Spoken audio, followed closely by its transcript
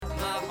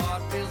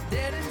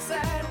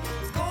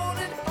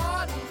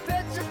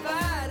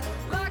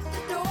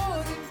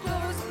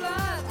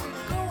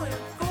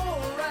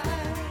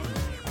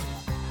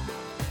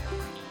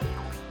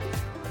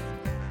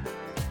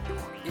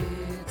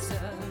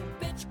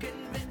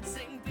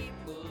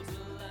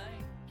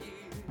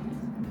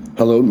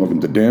Hello and welcome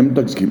to Damn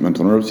Doug's Cute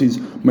Mental Neuroses.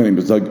 My name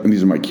is Doug and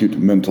these are my cute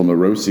mental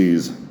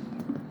neuroses.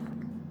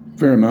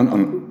 Fair amount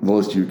on the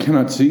list you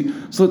cannot see,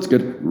 so let's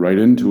get right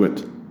into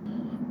it.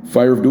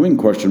 Fire of doing, ?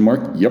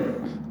 Yep.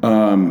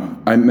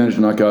 I managed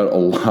to knock out a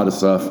lot of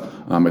stuff.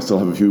 I still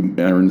have a few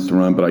errands to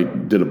run, but I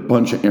did a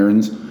bunch of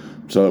errands,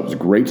 so it was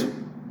great.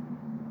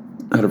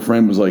 I had a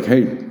friend who was like,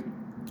 hey,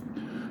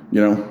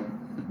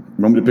 want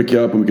me to pick you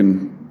up and we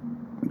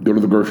can go to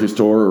the grocery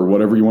store or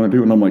whatever you want to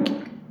do? And I'm like,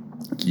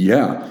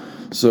 yeah.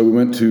 So we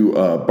went to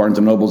Barnes &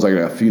 Noble's. I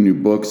got a few new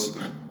books. Chuck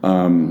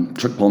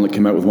Palahniuk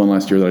came out with one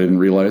last year that I didn't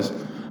realize.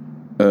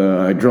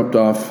 I dropped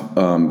off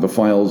the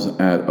files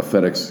at a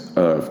FedEx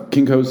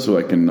Kinko's so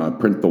I can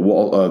print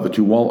the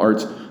two wall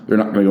arts. They're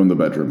not going to go in the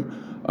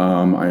bedroom.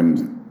 I'm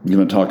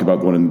going to talk about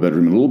the one in the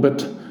bedroom in a little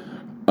bit.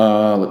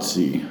 Let's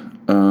see.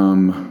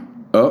 I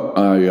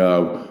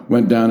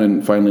went down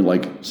and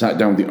finally sat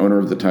down with the owner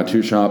of the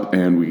tattoo shop,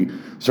 and we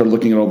started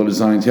looking at all the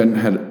designs. He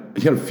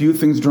had a few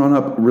things drawn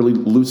up really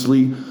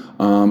loosely,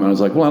 and I was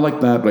like, well, I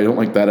like that, but I don't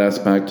like that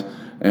aspect.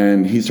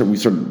 And we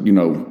started,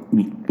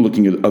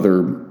 looking at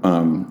other.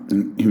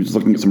 He was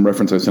looking at some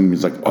reference I sent him.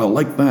 He's like, oh, I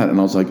like that, and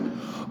I was like,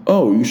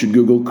 oh, you should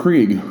Google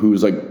Krieg,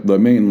 who's the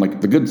main,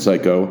 the good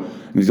psycho,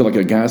 and he's got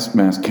a gas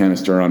mask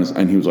canister on his,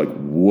 and he was like,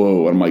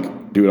 whoa. I'm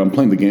like, dude, I'm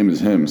playing the game as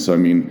him, so I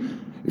mean,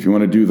 if you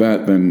want to do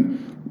that, then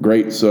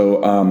great.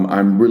 So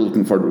I'm really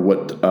looking forward to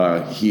what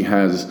he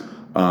has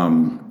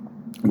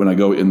when I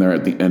go in there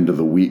at the end of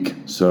the week.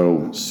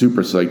 So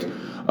super psyched.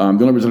 The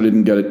only reason I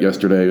didn't get it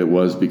yesterday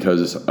was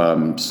because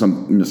some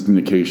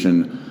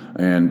miscommunication,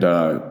 and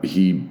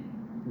he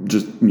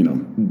just,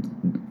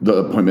 the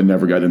appointment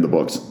never got in the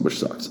books, which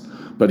sucks.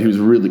 But he was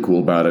really cool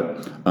about it.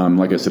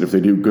 Like I said, if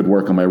they do good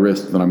work on my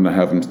wrist, then I'm going to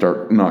have him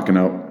start knocking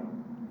out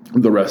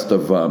the rest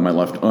of my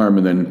left arm,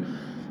 and then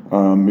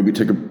maybe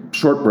take a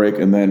short break,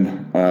 and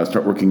then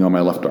start working on my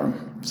left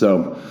arm.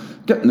 So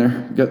getting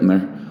there.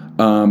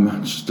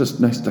 It's just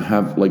nice to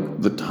have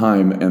the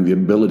time and the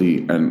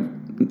ability, and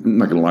I'm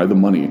not gonna lie, the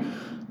money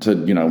to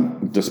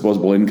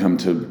disposable income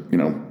to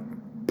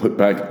put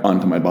back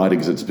onto my body,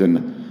 because it's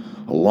been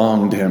a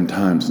long damn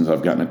time since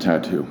I've gotten a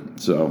tattoo.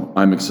 So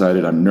I'm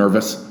excited. I'm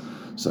nervous.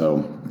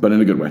 But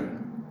in a good way.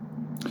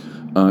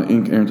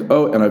 Ink errands.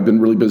 Oh, and I've been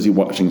really busy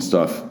watching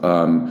stuff.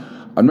 I'm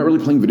not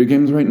really playing video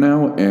games right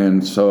now,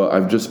 and so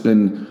I've just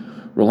been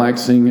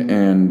relaxing,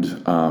 and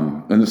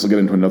this will get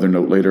into another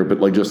note later,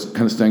 but just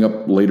kind of staying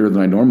up later than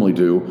I normally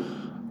do,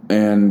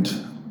 and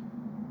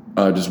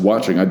just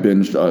watching. I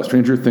binged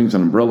Stranger Things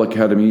and Umbrella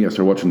Academy. I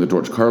started watching the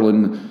George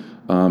Carlin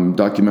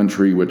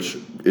documentary, which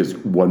is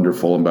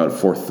wonderful. I'm about a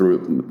fourth through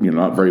it,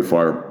 not very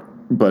far,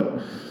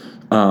 but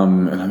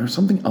and there's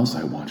something else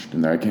I watched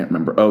in there. I can't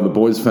remember. Oh, The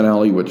Boys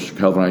finale, which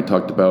Calvin and I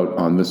talked about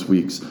on this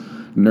week's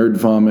Nerd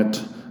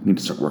Vomit. I need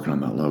to start working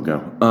on that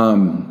logo.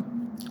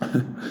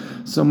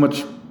 So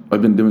much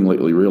I've been doing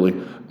lately, really.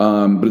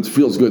 But it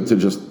feels good to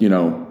just,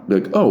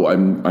 oh,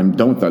 I'm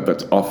done with that.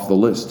 That's off the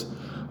list.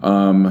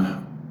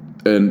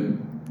 And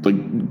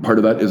part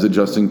of that is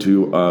adjusting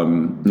to,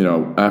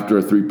 after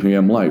a 3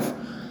 p.m. life.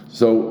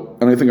 So,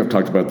 and I think I've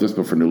talked about this,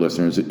 but for new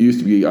listeners, it used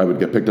to be I would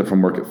get picked up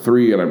from work at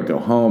 3 and I would go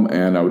home,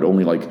 and I would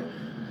only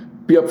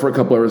be up for a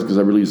couple hours because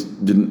I really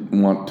didn't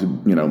want to,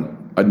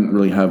 I didn't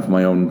really have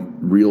my own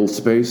real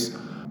space.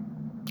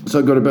 So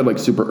I'd go to bed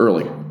super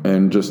early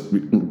and just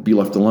be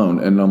left alone.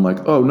 And I'm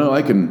like, oh no,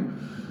 I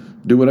can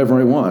do whatever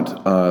I want.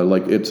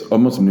 It's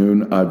almost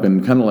noon. I've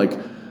been kind of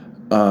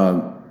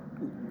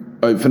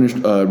I finished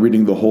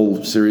reading the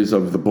whole series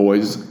of The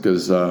Boys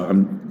because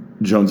I'm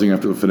jonesing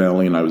after the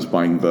finale, and I was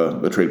buying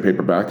the trade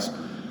paperbacks.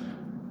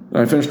 And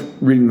I finished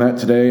reading that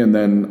today, and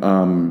then,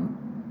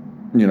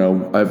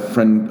 I have a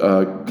friend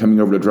coming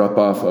over to drop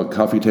off a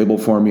coffee table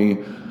for me,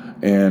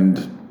 and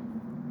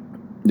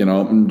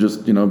I'm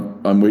just,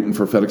 I'm waiting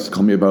for FedEx to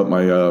call me about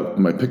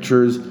my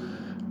pictures.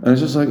 And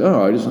it's just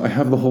I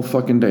have the whole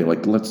fucking day.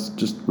 Let's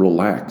just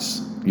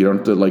relax. You don't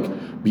have to,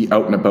 be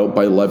out and about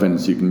by 11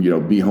 so you can,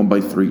 be home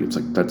by 3. It's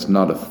that's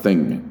not a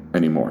thing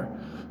anymore.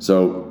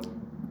 So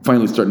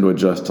finally starting to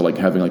adjust to,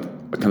 having, a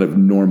kind of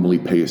normally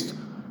paced,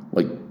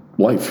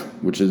 life,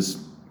 which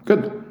is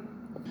good.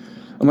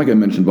 And like I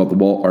mentioned about the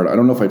wall art, I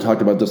don't know if I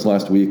talked about this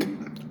last week.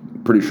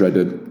 Pretty sure I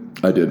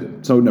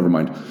did. So never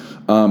mind.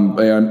 I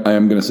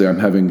am going to say I'm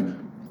having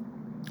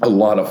a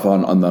lot of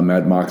fun on the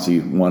Mad Moxie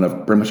one.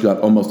 I've pretty much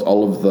got almost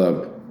all of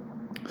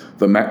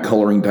the matte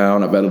coloring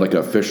down. I've added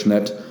a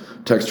fishnet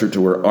texture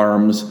to her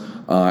arms,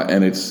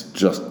 and it's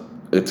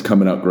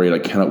coming out great. I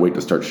cannot wait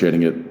to start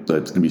shading it. It's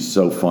going to be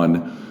so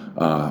fun.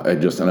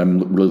 And I'm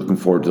really looking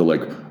forward to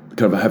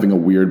kind of having a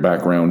weird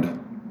background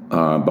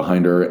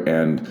behind her,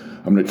 and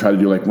I'm going to try to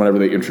do whenever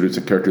they introduce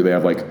a character, they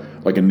have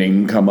like a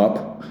name come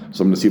up.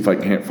 So I'm going to see if I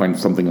can't find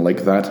something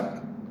like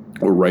that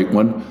or write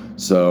one.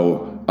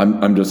 So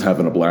I'm just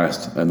having a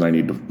blast, and I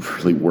need to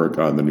really work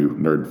on the new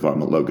Nerd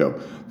Vomit logo.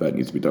 That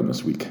needs to be done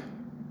this week.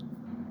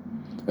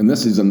 And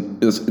this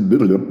isn't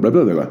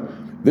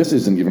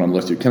even on the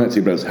list. You cannot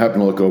see, but I just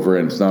happened to look over,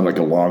 and it's not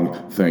a long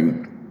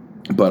thing.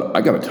 But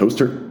I got a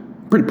toaster.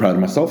 Pretty proud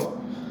of myself.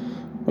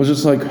 I was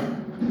just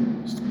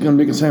gonna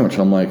make a sandwich.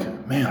 I'm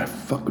like, man, I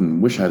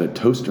fucking wish I had a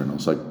toaster. And I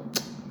was like,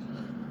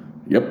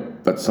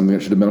 yep, that's something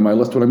that should have been on my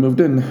list when I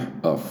moved in.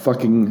 A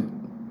fucking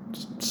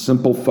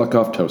simple fuck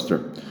off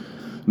toaster.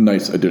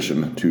 Nice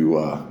addition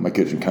to my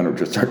kitchen counter,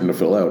 just starting to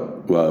fill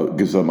out.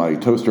 Because my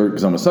toaster,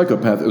 because I'm a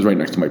psychopath, is right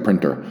next to my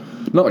printer.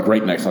 Not like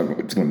right next, like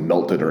it's going to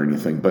melt it or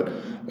anything, but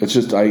it's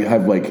just I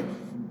have like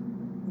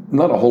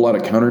not a whole lot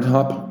of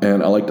countertop,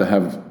 and I like to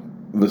have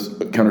this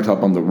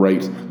countertop on the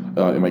right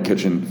in my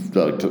kitchen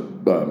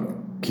to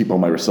keep all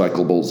my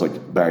recyclables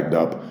like bagged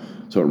up,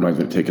 so it reminds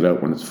me to take it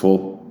out when it's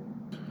full.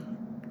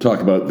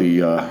 Talk about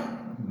the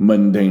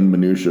mundane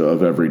minutia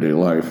of everyday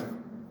life.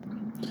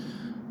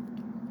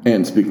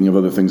 And speaking of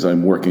other things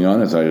I'm working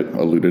on, as I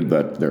alluded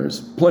that there's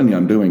plenty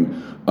I'm doing,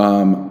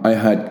 I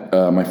had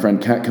my friend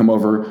Kat come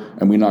over,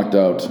 and we knocked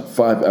out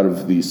 5 out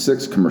of the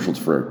 6 commercials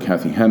for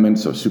Kathy Hammond,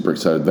 so super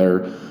excited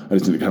there. I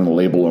just need to kind of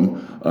label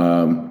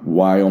them.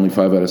 Why only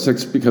 5 out of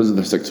 6? Because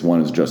the 6th one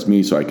is just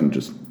me, so I can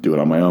just do it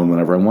on my own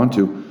whenever I want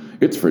to.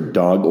 It's for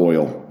dog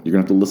oil. You're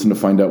going to have to listen to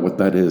find out what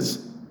that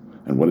is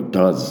and what it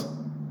does.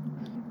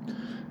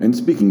 And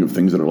speaking of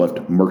things that are left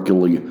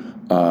murkily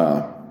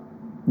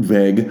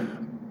vague,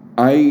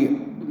 I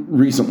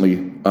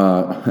recently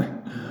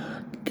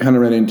kind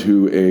of ran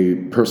into a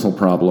personal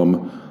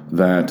problem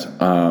that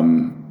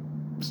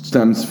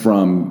stems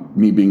from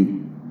me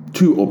being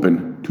too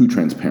open, too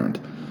transparent.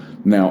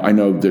 Now, I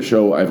know the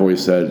show, I've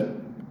always said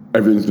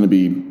everything's going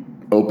to be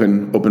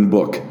open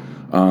book,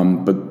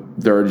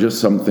 but there are just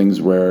some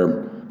things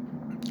where,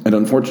 and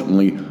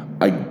unfortunately,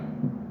 I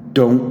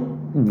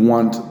don't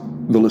want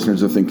the listeners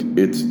to think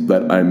it's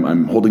that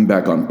I'm holding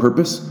back on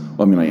purpose.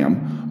 Well, I mean, I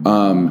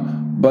am.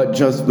 But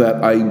just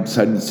that I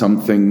said some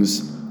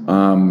things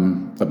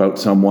about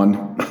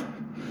someone,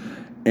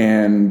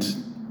 and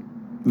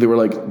they were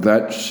like,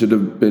 that should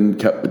have been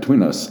kept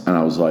between us. And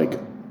I was like,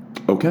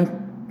 okay,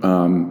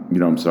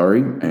 I'm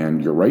sorry,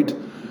 and you're right,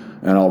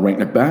 and I'll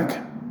rein it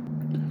back.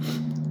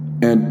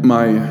 And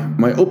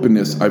my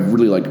openness, I've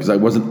really liked, because I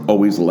wasn't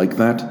always like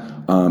that.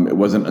 It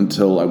wasn't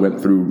until I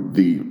went through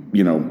the,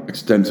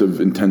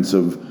 extensive,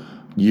 intensive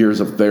years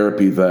of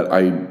therapy that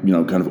I,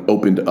 kind of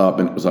opened up,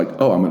 and it was like,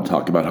 oh, I'm going to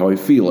talk about how I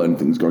feel and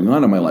things going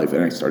on in my life.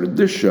 And I started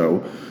this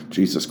show,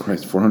 Jesus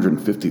Christ,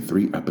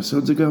 453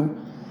 episodes ago.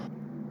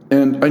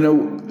 And I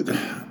know,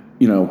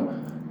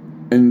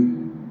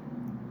 and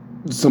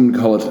some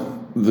call it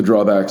the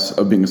drawbacks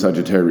of being a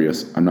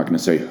Sagittarius. I'm not going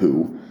to say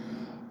who,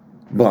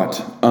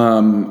 but, I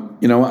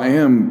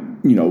am,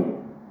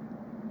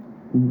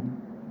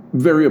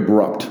 very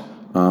abrupt.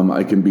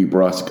 I can be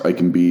brusque. I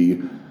can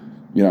be,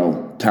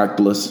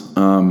 tactless.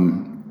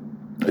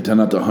 I tend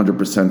not to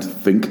 100%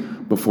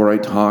 think before I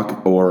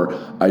talk, or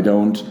I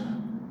don't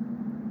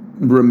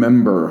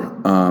remember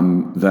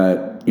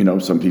that,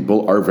 some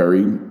people are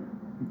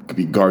could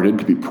be guarded,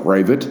 could be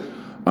private,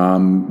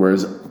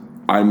 whereas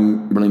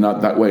I'm really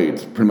not that way.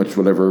 It's pretty much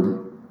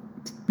whatever,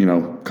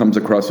 comes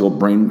across the old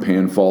brain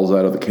pan falls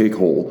out of the cake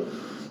hole.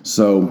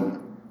 So,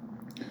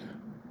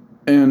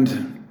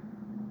 and,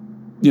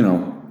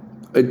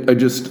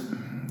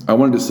 I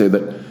wanted to say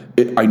that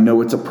I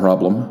know it's a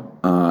problem,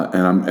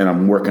 and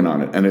I'm working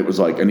on it. And it was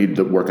like I needed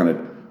to work on it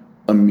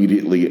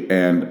immediately,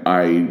 and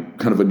I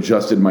kind of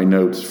adjusted my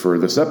notes for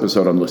this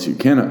episode, Unless You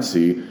Cannot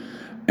See,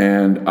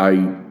 and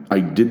I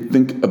did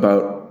think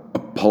about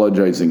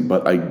apologizing,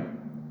 but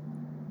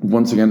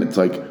once again, it's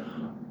like,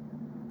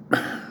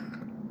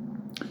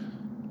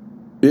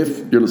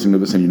 if you're listening to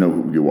this and you know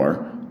who you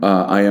are,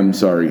 I am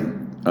sorry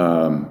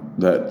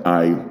that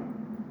I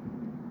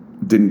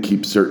didn't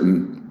keep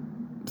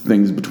certain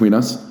things between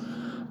us.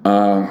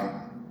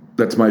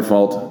 That's my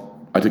fault.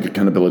 I took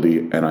accountability,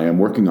 and I am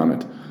working on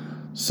it.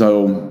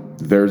 So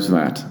there's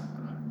that.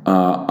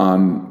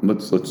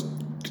 Let's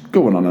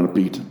go on a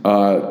beat.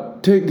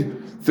 Tig,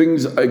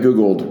 things I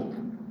googled.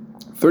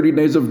 30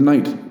 Days of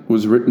Night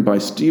was written by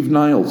Steve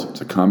Niles.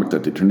 It's a comic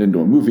that they turned into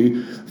a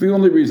movie. The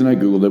only reason I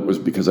googled it was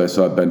because I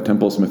saw Ben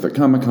Templesmith at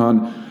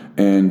Comic-Con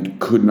and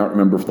could not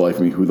remember for the life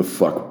of me who the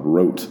fuck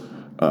wrote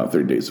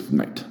 30 Days of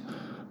Night.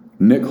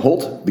 Nick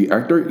Holt, the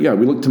actor, yeah, I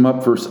looked him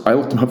up for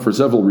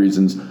several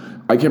reasons.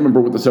 I can't remember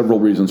what the several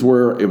reasons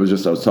were. It was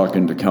just I was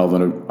talking to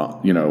Calvin,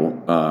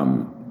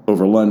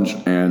 over lunch,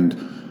 and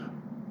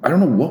I don't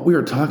know what we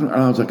were talking about.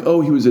 I was like, oh,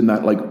 he was in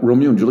that like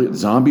Romeo and Juliet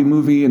zombie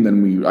movie, and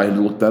then I had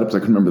to look that up because I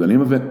couldn't remember the name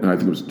of it, and I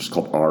think it was just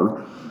called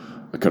R.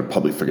 I could have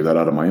probably figured that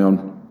out on my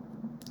own.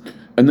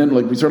 And then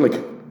we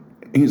started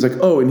he's like,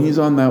 oh, and he's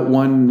on that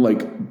one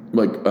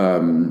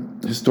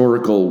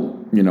historical,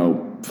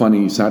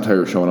 funny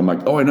satire show, and I'm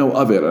like, oh, I know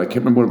of it. I can't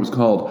remember what it was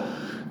called.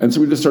 And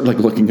so we just started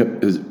looking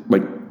at his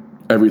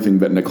everything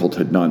that Nick Holt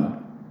had done.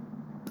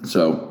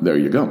 So there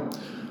you go.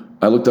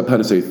 I looked up how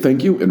to say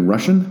thank you in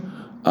Russian.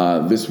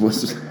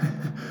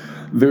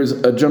 There's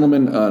a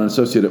gentleman, an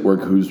associate at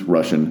work who's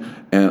Russian,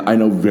 and I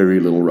know very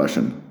little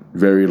Russian.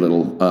 Very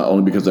little,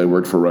 only because I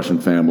worked for a Russian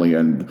family,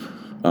 and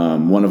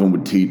one of them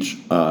would teach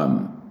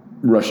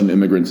Russian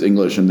immigrants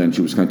English, and then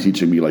she was kind of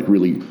teaching me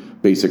really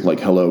basic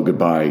hello,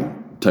 goodbye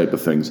type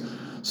of things.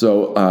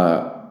 So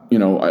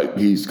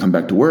he's come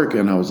back to work,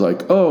 and I was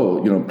like,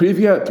 oh,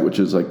 privyet, which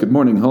is like good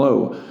morning,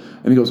 hello.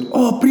 And he goes,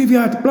 oh,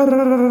 privyet, blah, blah,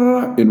 blah, blah,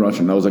 blah, in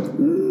Russian. And I was like,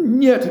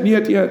 niet.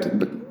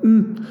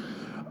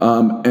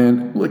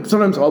 And like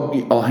sometimes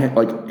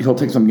he'll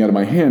take something out of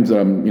my hands that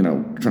I'm,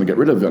 trying to get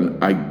rid of,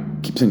 and I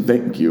keep saying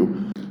thank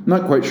you.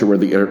 Not quite sure where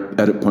the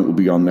edit point will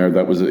be on there.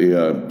 That was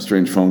a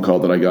strange phone call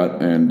that I got,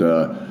 and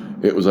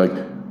it was like,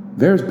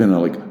 there's been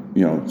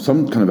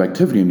some kind of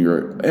activity in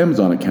your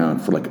Amazon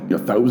account for like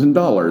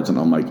 $1,000, and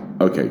I'm like,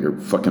 okay,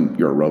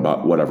 you're a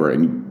robot, whatever,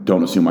 and you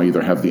don't assume I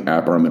either have the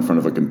app or I'm in front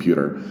of a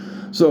computer.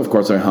 So of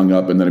course I hung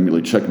up and then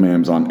immediately checked my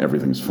Amazon.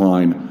 Everything's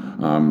fine.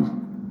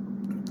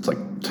 It's like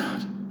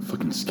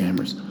fucking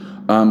scammers.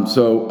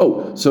 So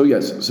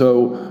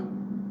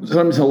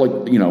sometimes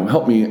he'll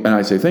help me, and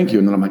I say thank you,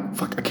 and then I'm like,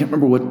 fuck, I can't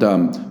remember what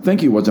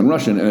thank you was in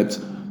Russian, and it's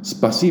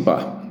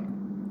spasiba.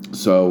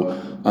 So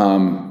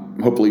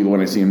hopefully when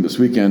I see him this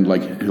weekend,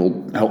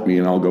 he'll help me,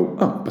 and I'll go,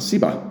 oh,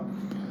 spasiba.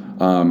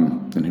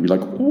 And he'll be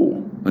like,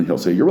 oh, and he'll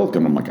say, you're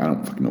welcome. I'm like, I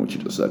don't fucking know what you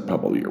just said.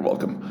 Probably you're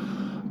welcome.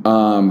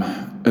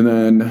 And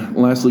then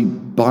lastly,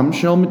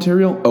 bombshell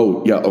material.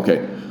 Oh, yeah,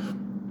 okay.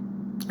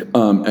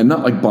 And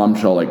not like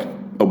bombshell like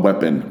a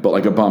weapon, but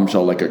like a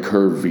bombshell like a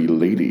curvy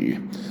lady.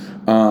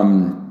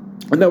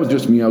 And that was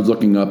just me. I was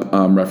looking up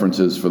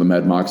references for the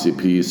Mad Moxie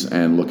piece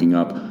and looking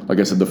up, like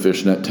I said, the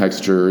fishnet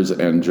textures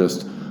and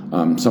just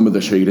some of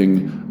the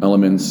shading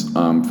elements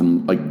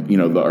from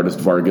the artist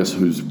Vargas,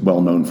 who's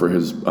well known for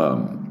his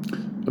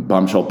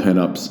bombshell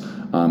pinups.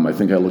 I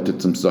think I looked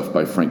at some stuff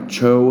by Frank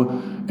Cho,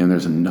 and there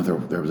was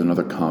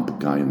another comp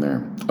guy in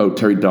there. Oh,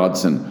 Terry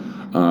Dodson,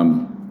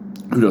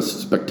 who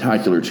does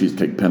spectacular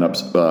cheesecake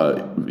pinups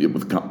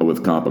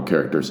with comic book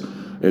characters.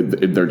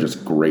 They're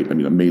just great. I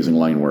mean, amazing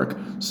line work.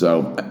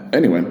 So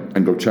anyway,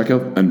 and go check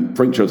out. And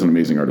Frank Cho's an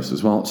amazing artist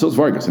as well. So is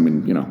Vargas. I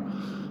mean,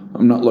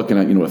 I'm not looking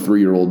at a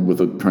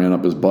 3-year-old trying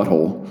up his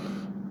butthole.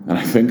 And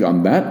I think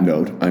on that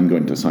note, I'm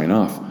going to sign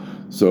off.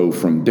 So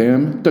from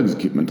Damn, Doug's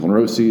Acute Mental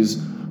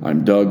Neuroses,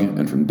 I'm Doug,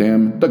 and from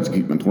Damn, Doug's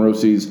Acute Mental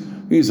Neuroses,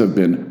 these have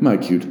been my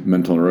acute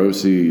mental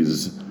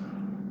neuroses.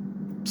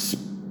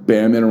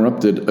 Spam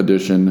Interrupted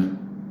edition.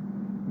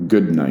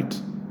 Good night,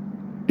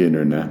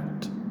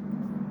 Internet.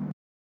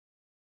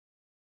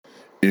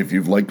 If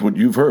you've liked what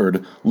you've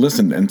heard,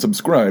 listen and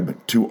subscribe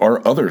to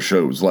our other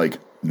shows like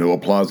No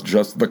Applause,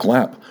 Just the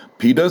Clap,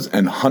 PETA's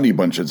and Honey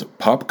Bunch's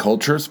Pop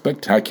Culture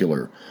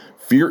Spectacular,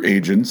 Fear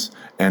Agents,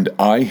 and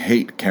I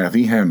Hate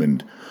Kathy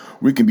Hammond.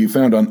 We can be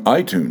found on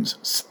iTunes,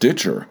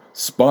 Stitcher,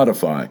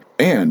 Spotify,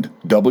 and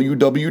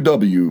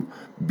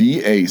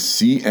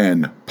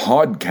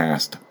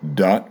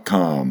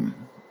www.bacnpodcast.com.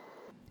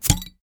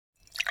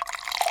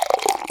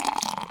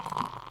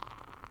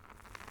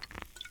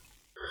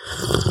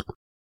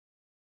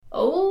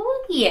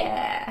 Oh,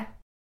 yeah.